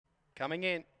coming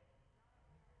in.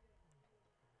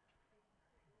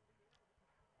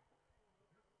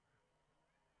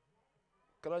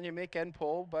 Good on you, Mick and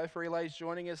Paul. Both relays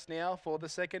joining us now for the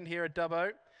second here at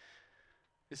Dubbo.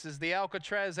 This is the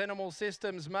Alcatraz Animal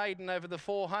Systems maiden over the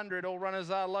 400. All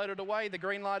runners are loaded away. The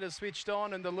green light is switched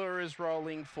on and the lure is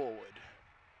rolling forward.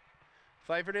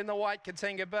 Favourite in the white,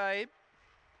 Katenga Babe.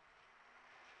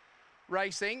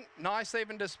 Racing, nice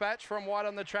even dispatch from wide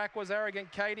on the track was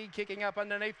Arrogant Katie, kicking up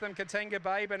underneath them Katenga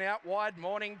Babe, and out wide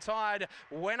Morning Tide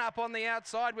went up on the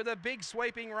outside with a big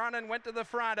sweeping run and went to the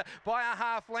front by a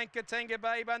half length. Katenga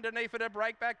Babe underneath it, a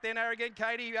break back, then Arrogant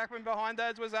Katie. Back and behind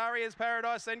those was Aria's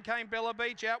Paradise, then came Bella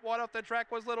Beach. Out wide off the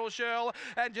track was Little Shirl,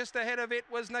 and just ahead of it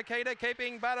was Nikita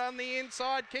keeping butt on the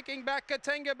inside, kicking back.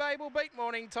 Katenga Babe will beat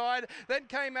Morning Tide, then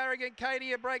came Arrogant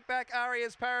Katie, a break back,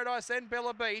 Aria's Paradise, then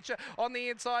Bella Beach. On the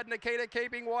inside, Nikita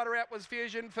keeping wider out was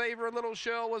Fusion Fever. A Little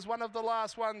Shirl was one of the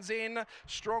last ones in.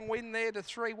 Strong win there to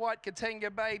 3 white.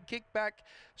 Katenga Babe kicked back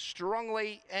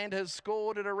strongly and has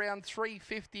scored at around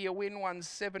 350 a win,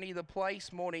 170 the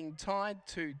place. Morning Tide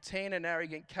 210 and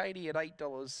Arrogant Katie at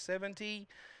 $8.70.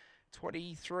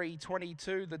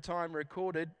 23.22 the time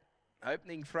recorded.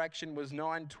 Opening fraction was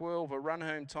 9.12, a run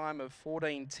home time of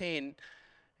 14.10,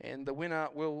 and the winner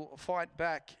will fight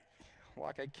back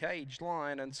like a caged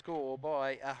lion and score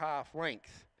by a half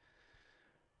length.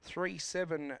 3,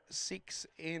 7, 6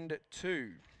 and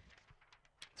 2.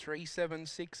 3, 7,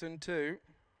 6 and 2.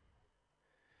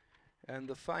 And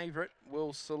the favourite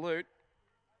will salute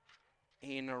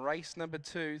in race number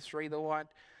 2, 3 the white.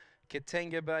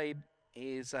 Katenga Babe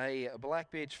is a Black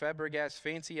Bitch Fabregas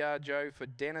Fancy Arjo for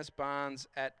Dennis Barnes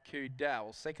at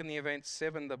Coodale. Second the event,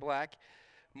 7 the black.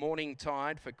 Morning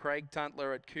Tide for Craig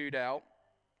Tuntler at Coodale.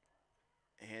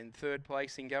 And third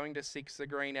placing going to 6 the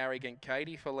green, Arrogant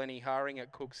Katie for Lenny Haring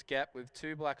at Cook's Gap, with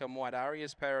 2 black and white.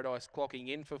 Aria's Paradise clocking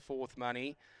in for 4th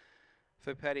money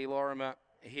for Paddy Lorimer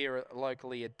here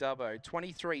locally at Dubbo.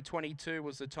 23.22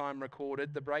 was the time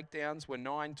recorded. The breakdowns were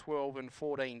 9.12 and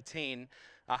 14.10,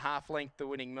 a half length the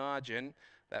winning margin.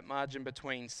 That margin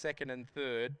between second and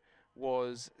third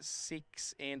was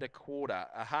 6 1/4,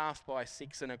 a half by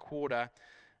 6 1/4,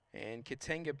 and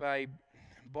Katenga Babe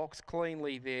boxed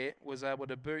cleanly there, was able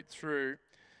to boot through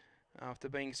after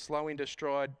being slow into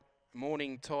stride.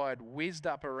 Morning Tide whizzed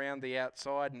up around the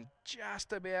outside and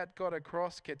just about got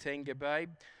across Katenga Babe,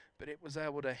 but it was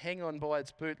able to hang on by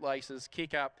its bootlaces,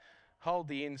 kick up, hold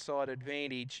the inside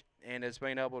advantage, and has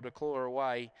been able to claw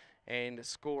away and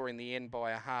score in the end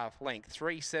by a half length.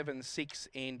 3, 7, 6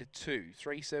 and 2.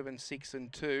 3, 7, 6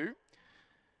 and 2.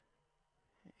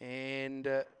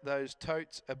 And those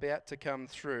totes about to come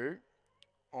through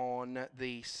on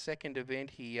the second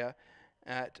event here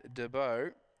at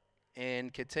Dubbo,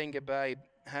 and Katenga Babe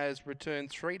has returned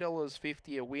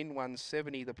 $3.50 a win,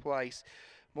 170 the place.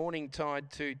 Morning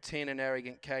Tide 210 and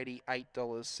Arrogant Katie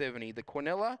 $8.70. The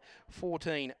Quinella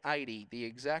 14.80. The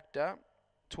Exacta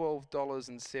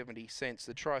 $12.70.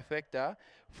 The Trifecta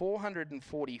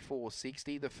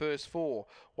 $444.60. The first 4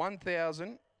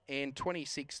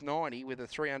 $1,026.90 with a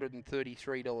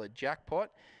 $333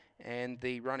 jackpot. And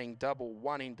the running double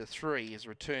 1 into 3 has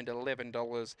returned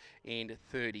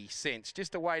 $11.30.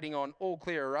 Just awaiting on all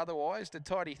clear or otherwise to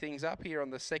tidy things up here on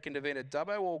the second event at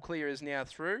Dubbo. All clear is now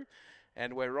through,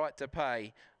 and we're right to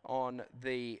pay on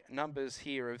the numbers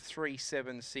here of 3,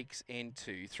 7, 6 and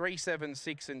 2. 3, 7,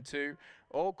 6 and 2,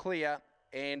 all clear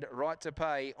and right to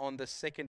pay on the second